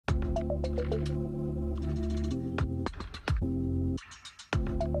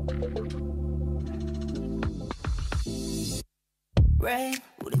Rain,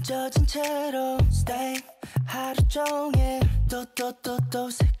 우린 젖은 채로 stay 하루 종일 또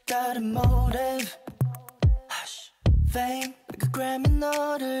색다른 motive Hush, fame, 그 Grammy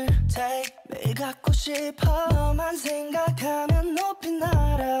너를 take 매일 갖고 싶어만 생각하면 높이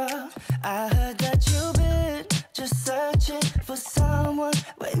날아 I heard that you've been just searching for someone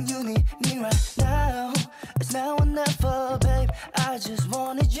when you need me right now It's now or never, babe, I just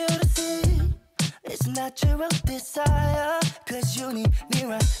wanted you to see It's natural desire, cause you need me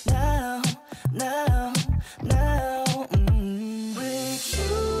right now, now, now With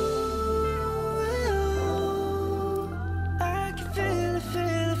you, I can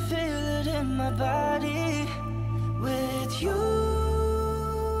feel it in my body With you,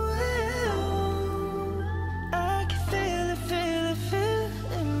 I can feel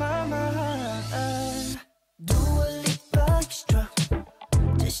it in my mind Dua Lipa extra,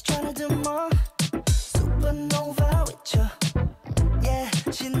 just tryna do more Supernova with you, yeah.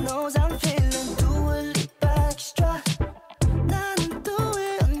 She knows I'm feeling Dua Lipa extra. 나는 또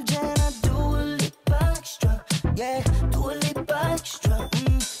왜 언제나 Dua Lipa extra, yeah. Dua Lipa extra.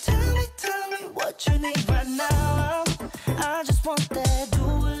 Tell me what you need right now. I just want that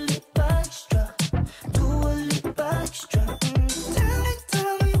Dua Lipa extra, Dua Lipa extra.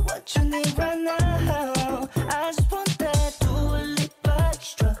 Tell me what you need right now. I just want that Dua Lipa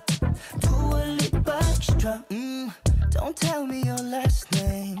extra, Dua Lipa extra. Don't tell me your last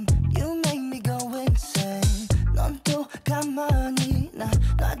name. You make me go insane. 넌 또 가만히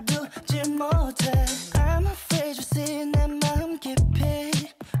놔두지 못해. I'm afraid you see 내 마음 깊이.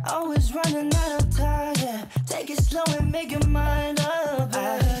 Always running out of time. Yeah. Take it slow and make your mind up.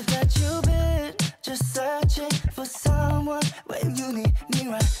 I heard that you've been just searching for someone when you need me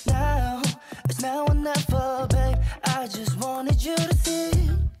right now. It's now or never, babe. I just wanted you to see.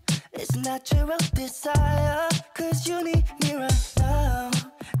 It's natural desire, cause you need me right now,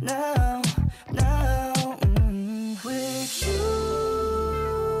 now, now With you,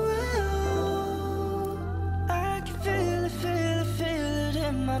 I can feel it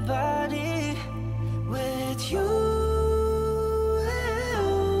in my body With you,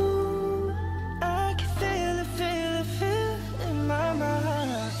 I can feel it in my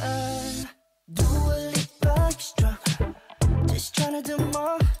mind Dua Lipa extra, just tryna do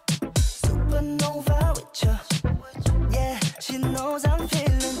more Supernova with you, yeah. She knows I'm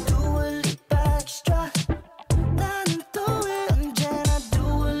feeling Dua Lipa extra. 나는 또 왜 언제나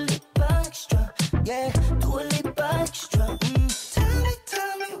Dua Lipa extra, yeah. Dua Lipa extra.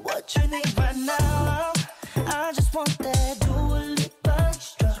 Tell me what you need right now. I just want that Dua Lipa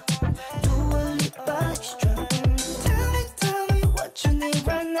extra, Dua Lipa extra. Tell me what you need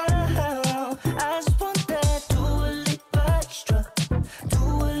right now. I just want that Dua Lipa extra,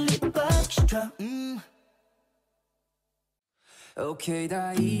 Dua Lipa extra. 오케이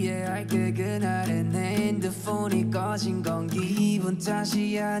다 이해할게 그날의 내 핸드폰이 꺼진 건 기분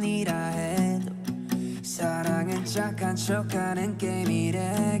탓이 아니라 해도 사랑은 착한 척하는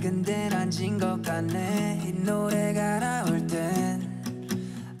게임이래 근데 난 진 것 같네 이 노래가 나올 땐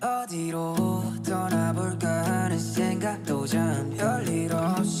어디로 떠나볼까 하는 생각도 잠 별일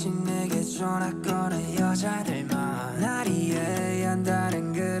없이 내게 전화 거는 여자들만 날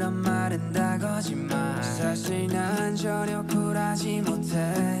이해한다는 그런 말은 다 거짓말 사실 난 전혀 쿨하지 못해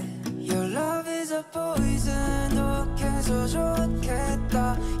Your love is a poison 독해서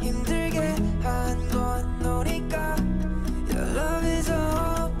좋겠다 힘들게 한 건 너니까 Your love is a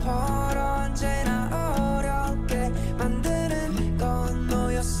opal 언제나 어렵게 만드는 건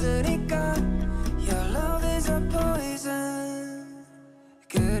너였으니까 Your love is a poison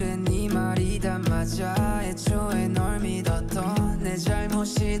그래 네 말이 다 맞아 애초에 널 믿었던 내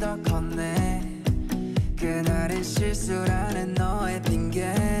잘못이 더 컸네 그날은 실수라는 너의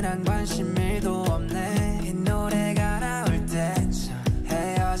핑계랑 관심 1도 없네 이 노래가 나올 때쯤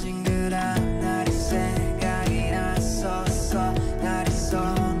헤어진 그날 날이 생각이 났었어 날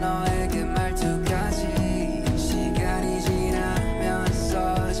있어 너의 그 말투까지 시간이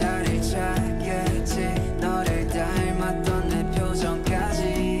지나면서 자리를 찾겠지 너를 닮았던 내 표정까지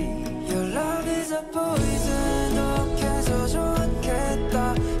Your love is a poison 독해서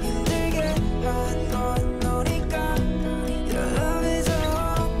좋겠다 힘들게 한 건 너니까 Your love is a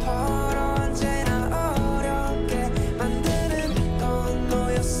opal 언제나 어렵게 만드는 건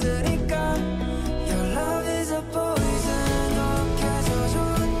너였으니까 Your love is a poison 독해서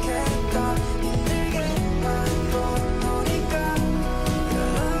좋겠다 힘들게 한 건 너니까 Your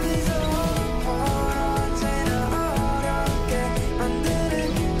love is a opal 언제나 어렵게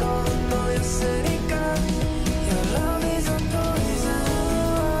만드는 건 너였으니까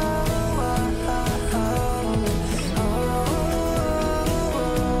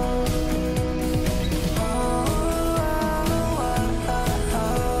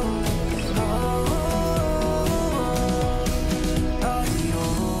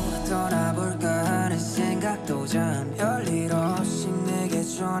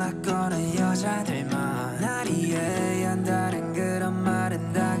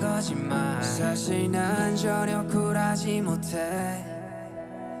거짓말 사실 난 전혀 쿨하지 못해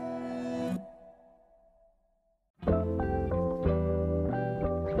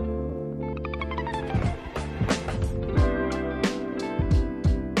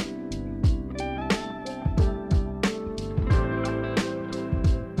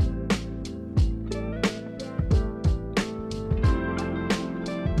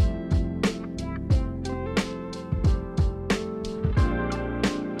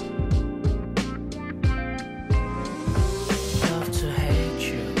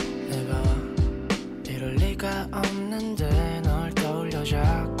없는데 널 떠올려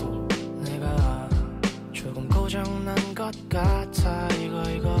자꾸 내가 조금 고장난 것 같아 이거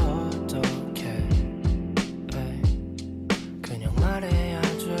어떡해 그냥 말해야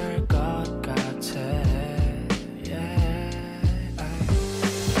될 것 같아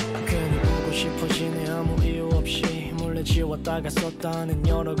괜히 보고 싶어지네 아무 이유 없이 몰래 지웠다가 썼다는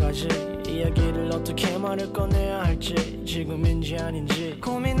여러 가지 이야기를 어떻게 말을 꺼내야 할지 지금인지 아닌지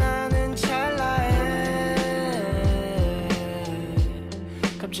고민하는 찰나에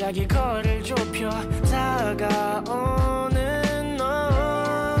갑자기 거리를 좁혀 다가오는 너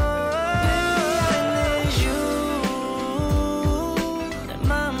Baby I need you 내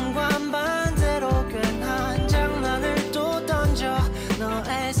맘과 반대로 괜한 장난을 또 던져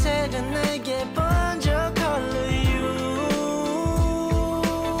너의 색은 내게 번져 Color you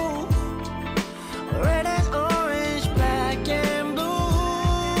Red and orange, black and blue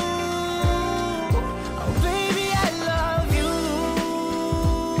Oh baby I love you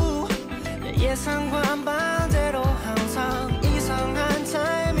예상과 반대로 항상 이상한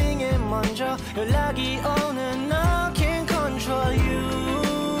타이밍에 먼저 연락이 오는 너 can't control you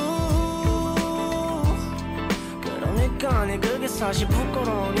그러니까 네 그게 사실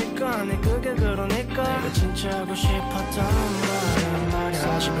부끄러우니까 네 그게 그러니까 내가 진짜 하고 싶었던 말이야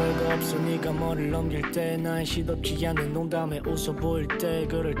사실 별거 없어 네가 머리를 넘길 때 나의 시덥지 않은 농담에 웃어 보일 때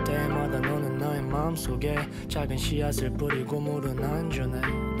그럴 때마다 너는 나의 마음속에 작은 씨앗을 뿌리고 물은 안전해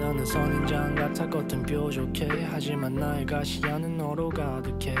나는 선인장 같아 겉은 뾰족해 하지만 나의 가시야는 너로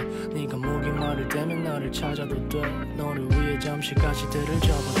가득해 네가 목이 마를 때면 나를 찾아도 돼 너를 위해 잠시 가시들을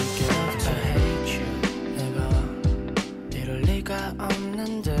접어둘게 I hate you 내가 이럴 리가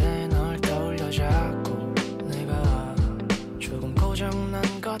없는데 널 떠올려 자꾸 내가 조금 고장난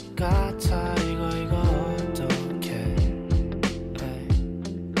것 같아 이거 어떡해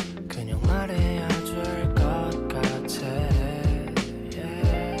그냥 말해야 될 것 같아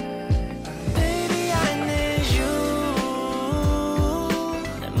Baby I need you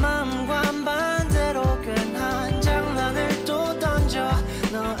내 맘과 반대로 괜한 장난을 또 던져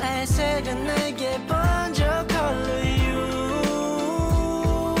너의 색은 내게 번져 Color you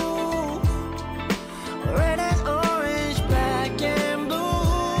Red and orange, black and blue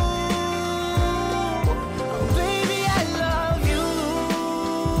Oh baby I love you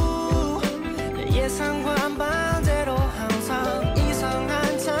내 예상과 반대로 항상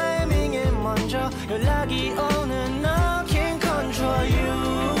이상한 타이밍에 먼저 연락이 오는 너 can't control you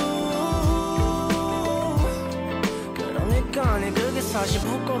그러니까 네 그게 사실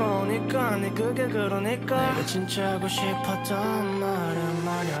부끄러우니까 네 그게 그러니까 내가 진짜 하고 싶었던 말은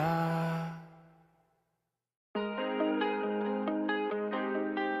말야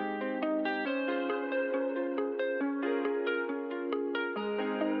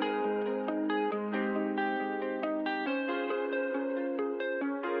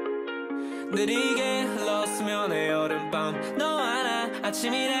느리게 흘렀으면 해 여름밤 너와 나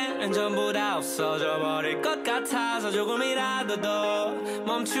아침이란 전부 다 없어져 버릴 것 같아서 조금이라도 더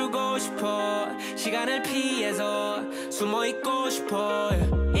멈추고 싶어 시간을 피해서 숨어 있고 싶어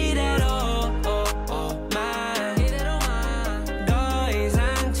이대로만 더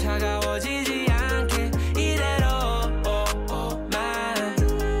이상 차가워지지 않게 이대로만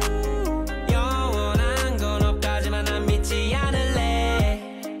영원한 건 없다지만 난 믿지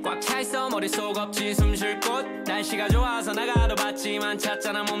않을래 꽉 차있어 머릿속 없지 숨 쉴 곳 날씨가 좋아서 나가도 봤지만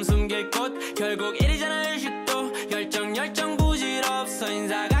찾잖아 몸 숨길 곳 결국 일이잖아 휴식도 열정 부질없어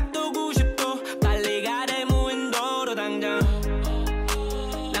인사각도 90도 빨리 가래 무인도로 당장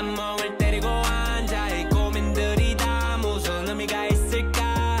난 멍을 때리고 앉아 이 고민들이 다 무슨 의미가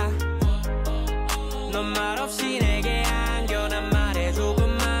있을까 넌 말없이 내게 안겨 난 말해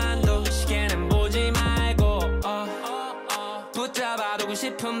조금만 더 시계는 보지 말고 붙잡아두고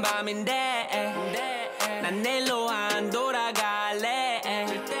싶은 밤인데 난 내일로 안 돌아갈래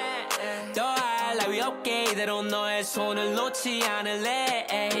더할 나위 없게 이대로 너의 손을 놓지 않을래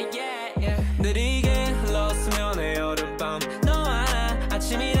느리게 흘렀으면 해 여름밤 너와 나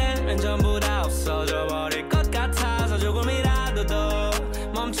아침이 되면 전부 다 없어져 버릴 것 같아서 조금이라도 더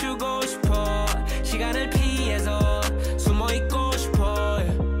멈추고 싶어 시간을 피해서 숨어있고 싶어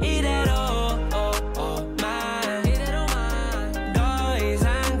이대로만 더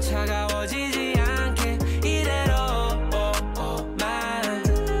이상 차가워지지 않게 이대로만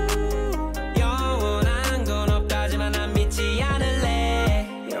영원한 건 없다지만 난 믿지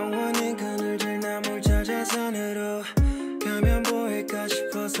않을래 영원히 그늘들 나물 자자선으로 가면 보일까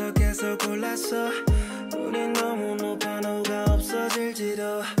싶어서 계속 골랐어 우린 너무 높아 너가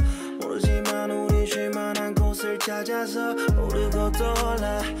없어질지도 모르지만 우린 쉴만한 곳을 찾아서 오르고 또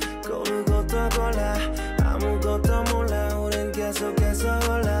올라 고르고 또 골라 아무것도 몰라 우린 계속해서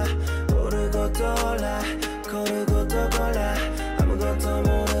올라 오르고 또 올라 고르고 또 골라 아무것도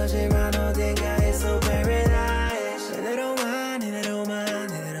모르지만 어딘가에서 paradise 이대로만 이대로만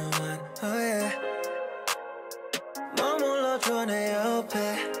이대로만 oh yeah 머물러줘 내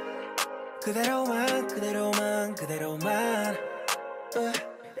옆에 그대로만 그대로만 그대로만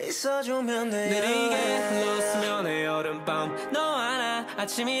있어주면 돼 느리게 흘렀으면 내 여름밤 너 하나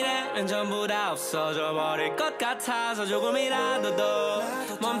아침이 되면 전부 다 없어져 버릴 것 같아서 조금이라도 더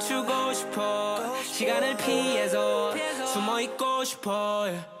멈추고 싶어 시간을 피해서 숨어있고 싶어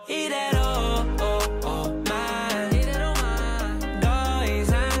이대로만 더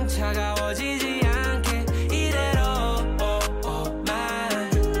이상 차가워지지 않게 이대로만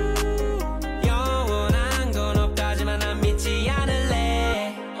영원한 건 없다지만 난 믿지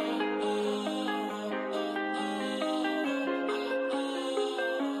않을래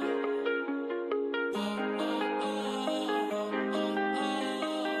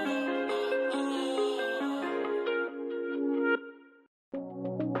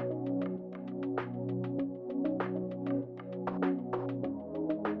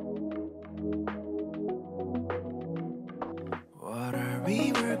What are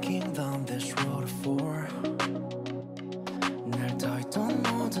we working down this road for? 날 더했던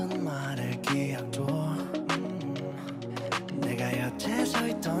모든 말을 기억도 내가 여태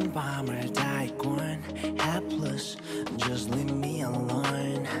서있던 밤을 다 잊곤 Helpless, just leave me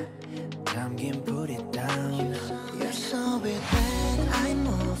alone 감긴 put it down You're so weird when I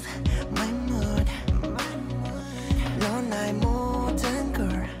move my mood 넌 나의 모든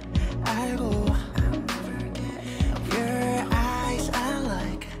걸 알고 Your eyes are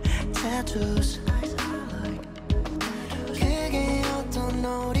like tattoos 그게 어떤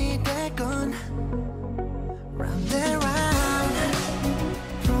놀이 될건 Round and round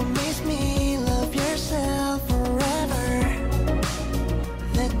Promise me love yourself forever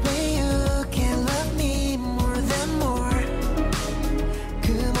That way you can love me more than more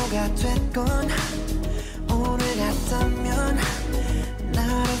그 뭐가 됐건 오늘 같다면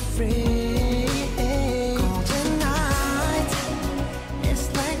not afraid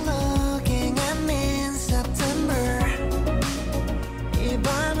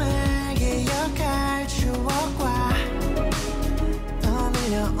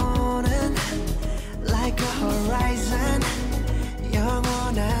horizon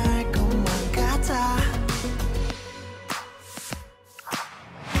영원할 것만 같아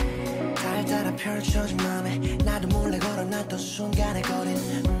달달아 펼쳐진 맘에 나도 몰래 걸어놨던 순간의 거린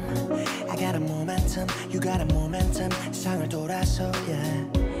I got a momentum, you got a momentum 상을 돌아서 yeah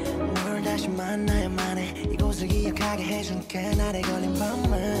널 다시 만나야만 해 이곳을 기억하게 해준 그날에 걸린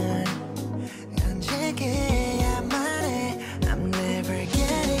밤은 간직해야만 해 I'm never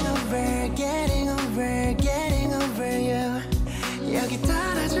getting over, getting over, getting over you 여기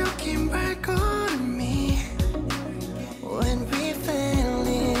따라줘 긴 발걸음이 When we fell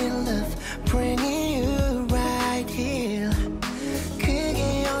in love Bringing you right here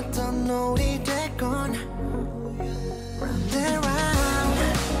그게 어떤 놀이 됐건 Round and round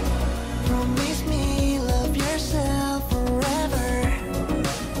Promise me love yourself forever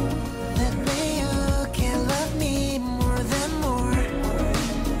That way you can love me more than more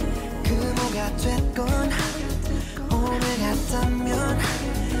그 뭐가 됐건 오늘 같다면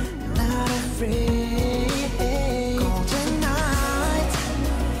not afraid Golden night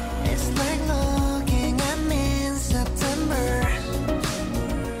It's like looking at me in September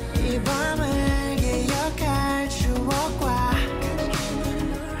이 밤을 기억할 추억과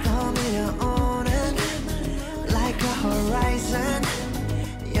더 밀려오는 Like a horizon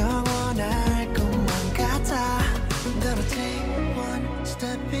영원할 것만 같아 Gonna take one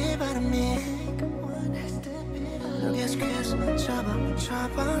step 바람이 너 계속해서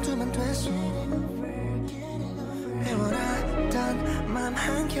잡아두면 됐어 애원하던 맘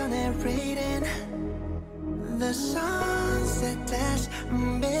한켠에 reading The sunset has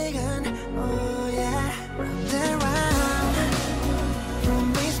begun Oh yeah Round and round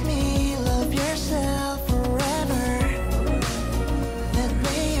Promise me love yourself forever That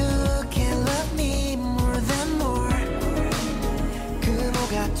way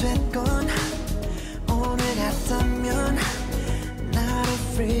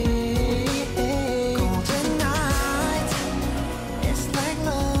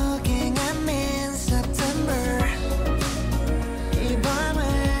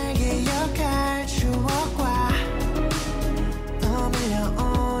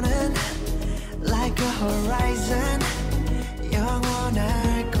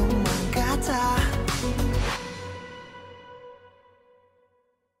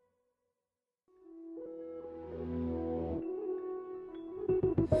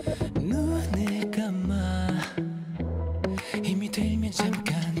내리면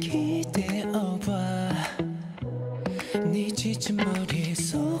잠깐 기대어봐 네 지친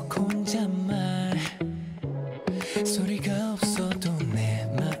머릿속 혼잣말 소리가 없어도 내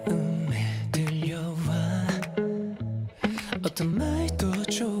마음에 들려와 어떤 말도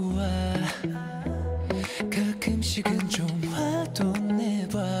좋아 가끔씩은 좀 화도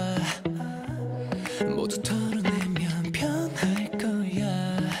내봐 모두 털어내면 변할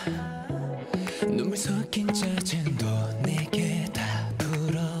거야 눈물 섞인 짜증도 내게 다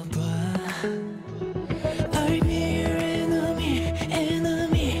풀어봐 I'll be your enemy,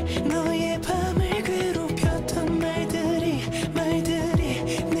 enemy 너의 밤을 괴롭혔던 말들이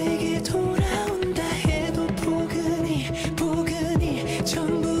내게 돌아온다 해도 포근히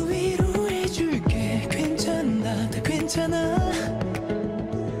전부 위로해줄게 괜찮아 다 괜찮아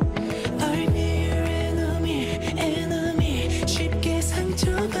I'll be your enemy, enemy 쉽게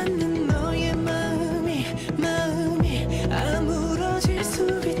상처받는 너의 마음이 아물어질 수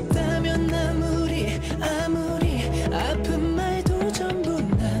있다면 아무리 아픈 말도 전부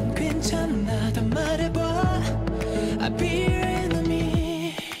난 괜찮아 다 말해봐 I'll be your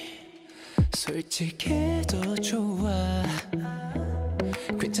enemy 솔직해도 좋아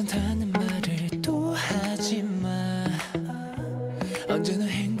괜찮다는 말을 또 하지마 언제나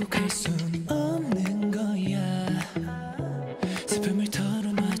행복할 순 없는 거야 슬픔을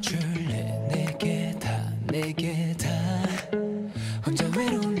털어놔줄래 내게 다 혼자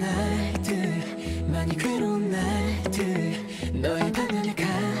외로운 날들 많이 괴로운 날들 너의 방안에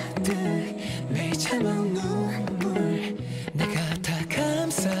가득 매일 참아온 눈물 내가 다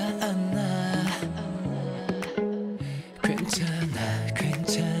감싸 안아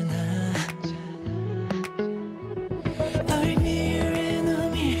괜찮아 I'll be your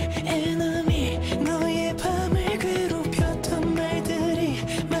enemy, enemy 너의 밤을 괴롭혔던 말들이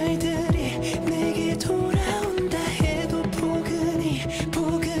내게 돌아온다 해도 포근히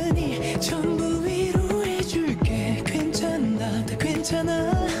전부 위로해줄게 괜찮아 다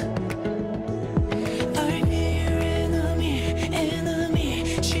괜찮아 I'll be your enemy,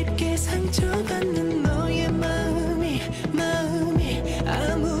 enemy 쉽게 상처받는 너의 마음이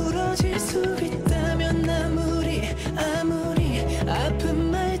아물어질 수 있다면 아무리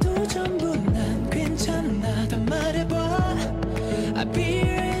아픈 말도 전부 난 괜찮아 다 말해봐 I'll be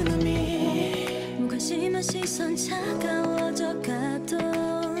your enemy 무관심한 시선 차가워져 가도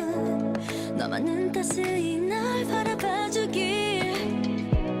너만은 따스히 날 바라봐주길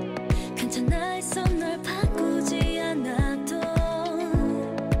괜찮아 했어 널 바꾸지 않아도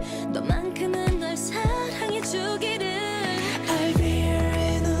너만큼은 널 사랑해주기를 I'll be your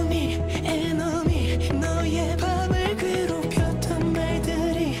enemy, enemy 너의 밤을 괴롭혔던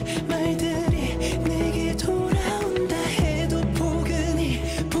말들이 내게 돌아온다 해도 포근히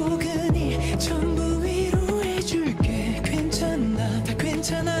전부 위로해줄게 괜찮아 다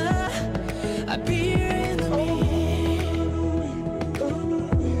괜찮아 I'll be your enemy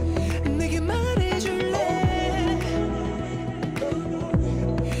내게 말해줄래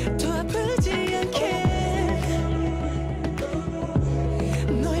더 아프지 않게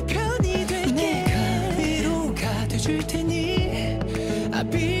너의 편이 될게 내가 위로가 돼줄 테니 I'll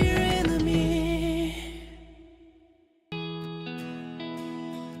be your enemy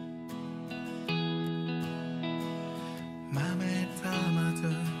맘에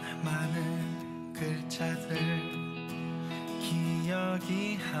담아둔 많은 글자들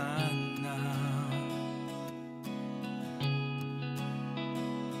기억이 안 나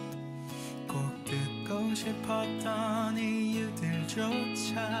꼭 듣고 싶었던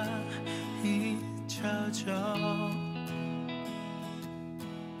이유들조차 잊혀져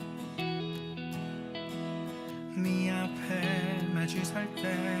네 앞에 마주 설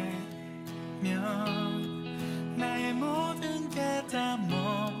때면 나의 모든 게 다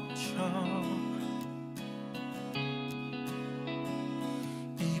멈춰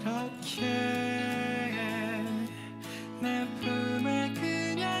이렇게 내 품에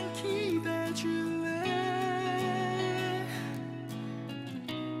그냥 기대줄래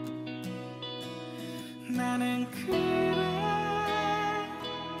나는 그래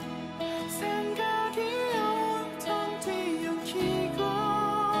생각이 온통 뒤엉키고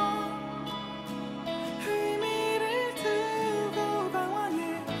의미를 두고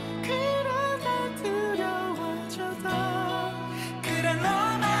방황해 그러다 두려워져도 그래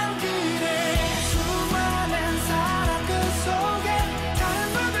너만 그래 수많은 사랑 그 속에 다른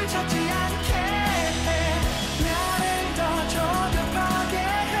분들 찾지 않게 나를 더 조급하게 해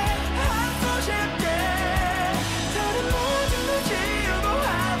하고 싶게 다른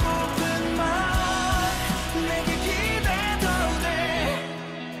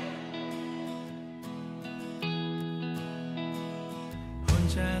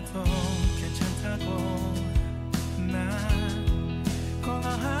혼자도 괜찮다고 난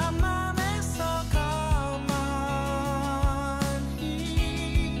공허한 맘에서 가만히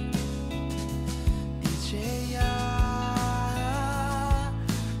이제야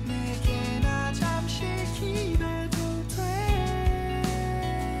내게나 잠시 기대도 돼.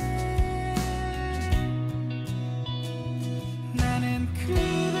 나는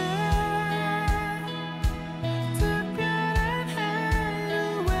그래 특별한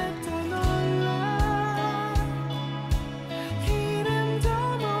하루에 또 놀러 이름도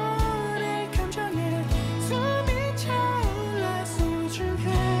모를 감정에 숨이 차올라 소중해.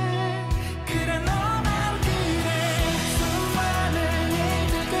 그래 너만 그래 수많은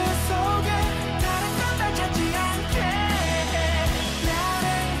일들 그 속에 다른 건 다 찾지 않게 나를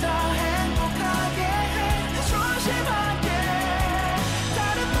더 행복하게 해 조심하게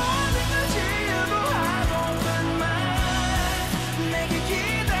다른 모든 걸 지우고 하고픈 말 내게